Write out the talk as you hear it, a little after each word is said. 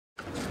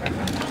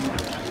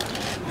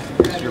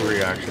What's your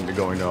reaction to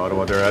going to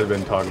Ottawa? There has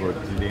been talk about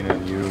Zadina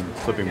and you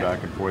flipping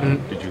back and forth.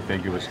 Did you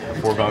think it was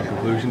a foregone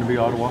conclusion to be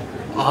Ottawa?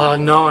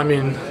 No, I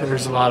mean,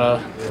 there's a lot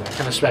of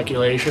kind of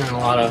speculation and a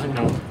lot of,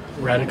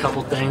 read a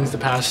couple things the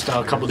past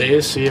couple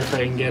days, see if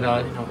I can get,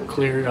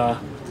 clear.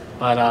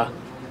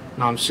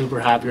 No, I'm super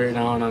happy right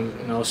now, and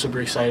I'm,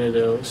 super excited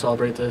to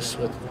celebrate this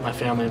with my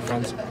family and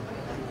friends.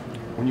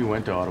 When you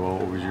went to Ottawa,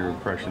 what was your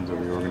impressions of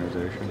the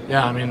organization?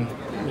 Yeah, I mean,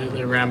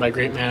 they're ran by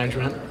great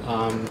management.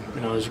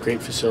 It was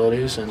great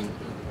facilities, and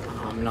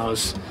I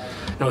was,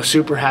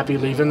 super happy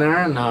leaving there,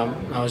 and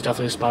that was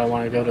definitely a spot I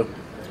wanted to go to.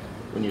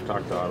 When you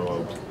talked to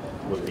Ottawa,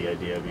 was the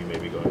idea of you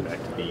maybe going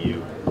back to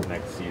BU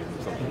next season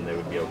something they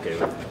would be okay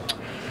with?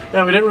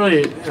 Yeah, we didn't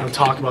really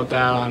talk about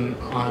that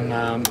on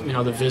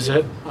the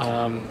visit.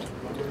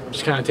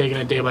 Just kind of taking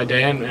it day by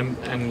day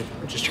and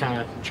just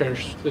trying to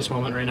cherish this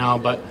moment right now.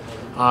 But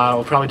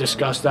we'll probably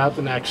discuss that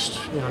the next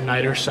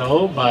night or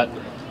so. But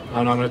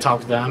I'm going to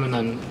talk to them and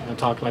then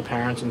talk to my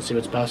parents and see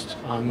what's best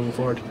moving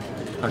forward.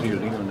 How do you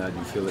lean on that? Do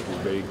you feel like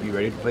you're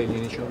ready to play in the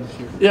NHL this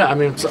year? Yeah, I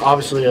mean, it's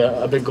obviously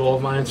a big goal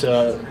of mine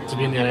to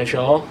be in the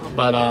NHL,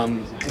 but I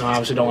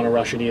obviously don't want to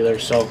rush it either.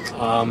 So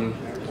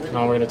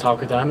we're going to talk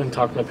with them and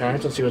talk to my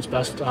parents and see what's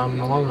best in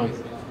the long run.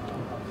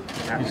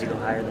 Happy to go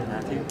higher than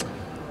Matthew?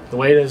 The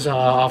weight is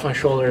off my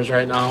shoulders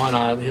right now,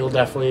 and he'll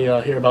definitely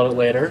hear about it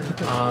later.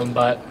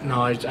 But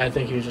no, I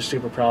think he's just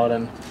super proud,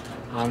 and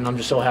I'm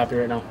just so happy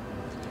right now.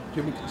 Do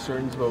you have any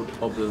concerns about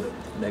all the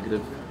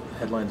negative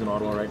headlines in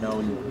Ottawa right now?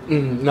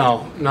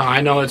 No. I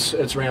know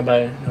it's ran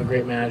by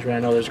great management. I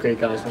know there's great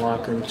guys in the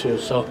locker room too.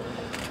 So,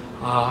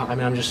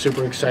 I'm just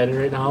super excited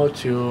right now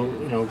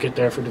to get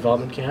there for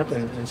development camp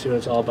and see what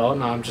it's all about.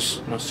 And I'm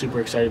just super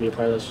excited to be a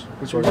part of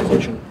this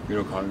organization. You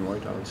know Colin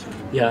White, obviously.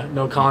 Yeah,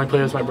 Colin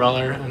played with my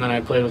brother, and then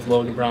I played with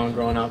Logan Brown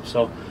growing up.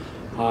 So,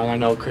 I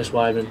know Chris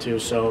Weidman too.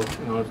 So,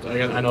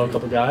 I know a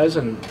couple guys,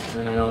 and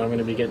I know I'm going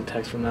to be getting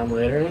texts from them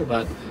later.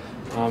 But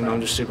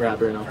I'm just super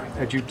happy right now.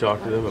 Had you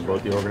talked to them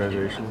about the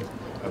organization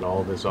at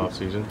all this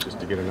offseason, just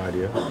to get an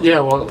idea?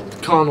 Yeah, well,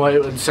 Colin White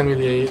would send me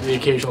the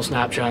occasional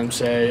Snapchat and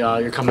say,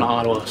 you're coming to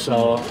Ottawa.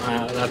 So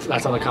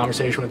that's how the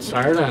conversation would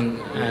start.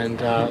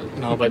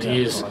 But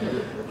he's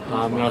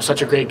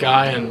such a great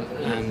guy,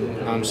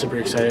 and I'm super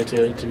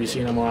excited to be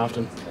seeing him more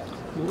often.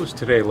 What was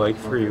today like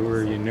for you?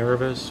 Were you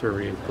nervous, or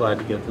were you glad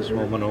to get this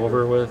moment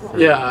over with? Or?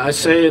 Yeah, I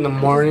say in the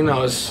morning I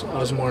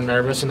was more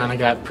nervous, and then I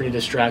got pretty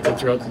distracted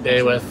throughout the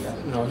day with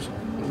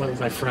with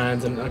my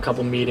friends and a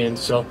couple meetings.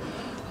 So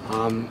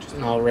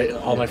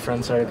all my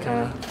friends started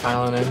kind of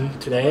filing in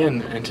today,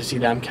 and to see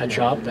them catch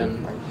up,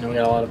 and we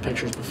got a lot of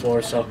pictures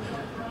before. So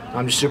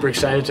I'm just super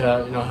excited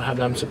to have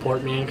them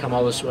support me and come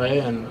all this way,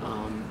 and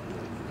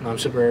I'm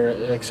super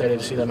excited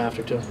to see them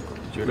after too.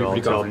 Did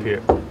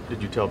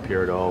you tell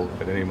Pierre at all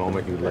at any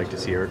moment you'd like to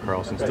see Erik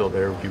Karlsson still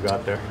there if you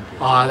got there?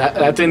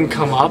 That didn't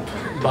come up,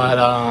 but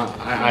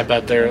I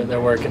bet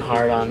they're working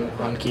hard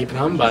on keeping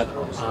him. But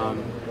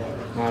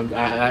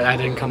I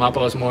didn't come up.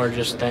 I was more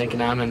just thanking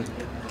them, and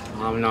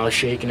I was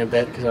shaking a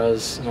bit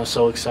because I was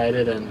so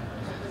excited, and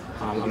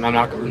I'm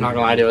not gonna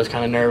lie to you, I was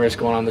kind of nervous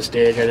going on the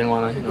stage. I didn't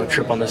want to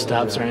trip on the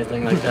steps or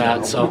anything like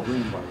that. So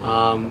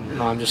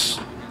I'm just,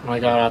 when I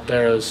got up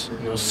there, it was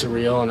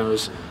surreal, and it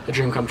was a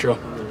dream come true.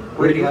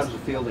 Brady, how does it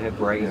feel to have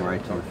bragging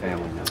rights on the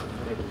family now?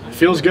 It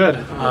feels good.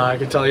 I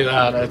can tell you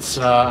that. It's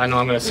I know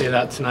I'm going to say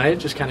that tonight,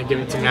 just kind of give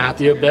it to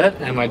Matthew a bit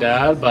and my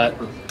dad, but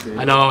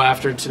I know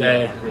after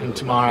today and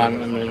tomorrow I'm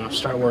going to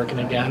start working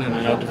again, and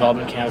I know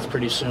development camp is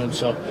pretty soon,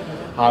 so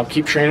I'll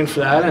keep training for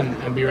that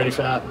and be ready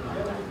for that.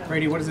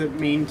 Brady, what does it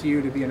mean to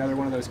you to be another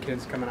one of those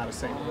kids coming out of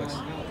St. Louis?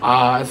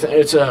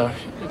 It's a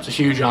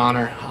huge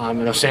honor.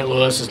 St.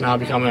 Louis is now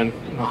becoming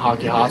a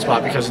hockey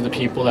hotspot because of the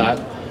people that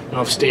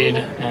have stayed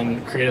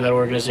and created that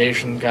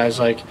organization. Guys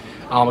like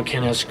Al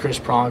McInnes, Chris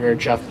Pronger,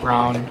 Jeff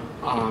Brown,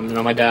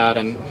 my dad,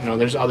 and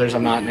there's others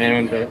I'm not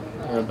naming,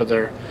 but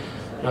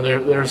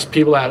there's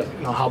people that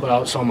help it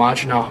out so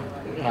much. You're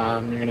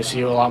going to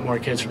see a lot more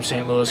kids from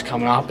St. Louis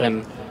coming up,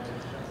 and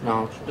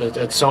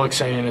it's so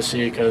exciting to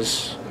see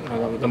because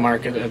the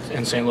market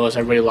in St. Louis,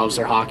 everybody loves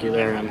their hockey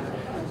there, and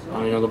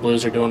the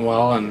Blues are doing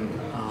well, and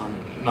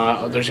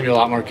there's going to be a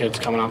lot more kids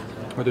coming up.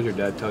 What did your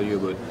dad tell you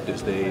about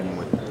this day and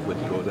what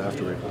he goes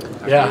after it?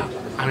 Yeah,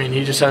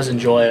 he just says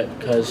enjoy it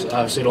because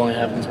obviously it only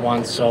happens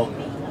once. So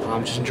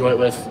just enjoy it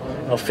with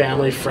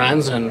family,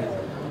 friends, and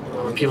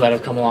people that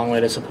have come a long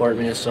way to support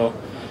me. So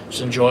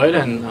just enjoy it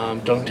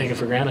and don't take it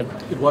for granted.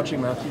 Did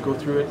watching Matthew go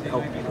through it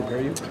help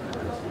prepare you?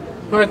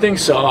 Well, I think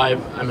so.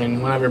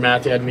 Whenever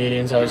Matthew had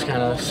meetings, I was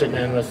kind of sitting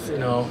in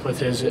with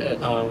his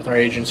with our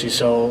agency.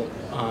 So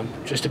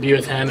just to be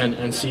with him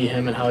and see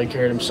him and how he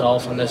carried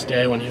himself on this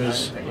day when he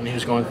was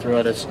going through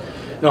it, it's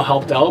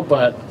helped out.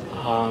 But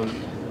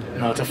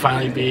to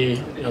finally be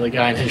the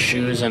guy in his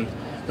shoes and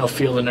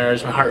feel the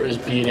nerves, my heart was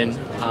beating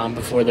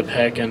before the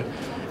pick, and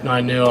I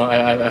knew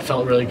I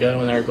felt really good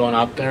when they were going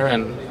up there,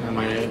 and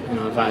my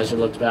advisor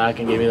looked back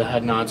and gave me the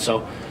head nod.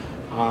 So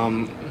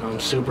I'm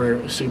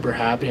super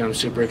happy. I'm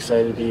super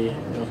excited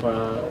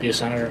to be a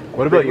Senator.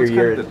 What about your What's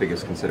year? kind of the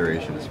biggest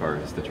consideration as far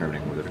as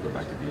determining whether to go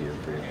back to BU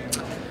for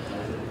you?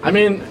 I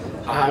mean,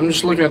 I'm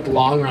just looking at the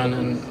long run,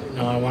 and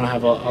I want to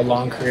have a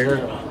long career.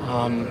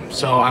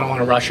 So I don't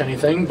want to rush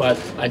anything, but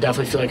I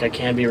definitely feel like I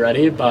can be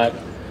ready. But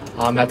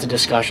that's a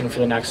discussion for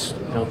the next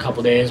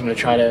couple days. I'm going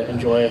to try to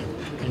enjoy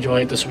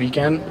it this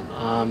weekend.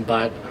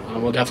 But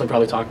we'll definitely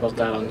probably talk about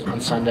that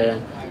on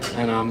Sunday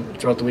and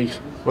throughout the week.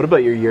 What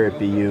about your year at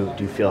BU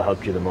do you feel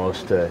helped you the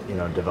most to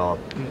develop?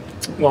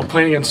 Well,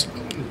 playing against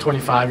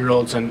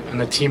 25-year-olds and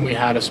the team we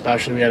had,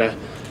 especially, we had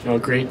a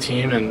great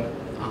team, and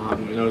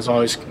it was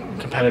always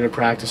competitive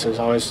practices,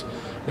 always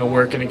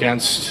working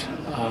against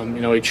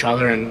each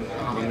other, and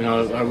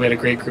we had a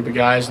great group of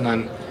guys. And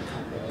then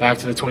back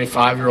to the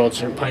 25-year-olds,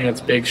 you're playing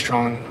against big,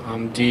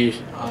 strong D.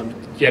 You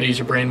got to use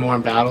your brain more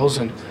in battles,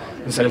 and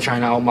instead of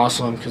trying to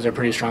outmuscle them because they're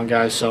pretty strong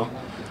guys. So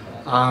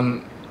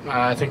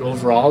I think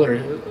overall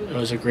it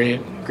was a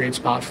great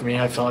spot for me.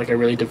 I felt like I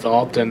really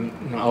developed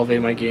and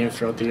elevated my game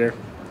throughout the year.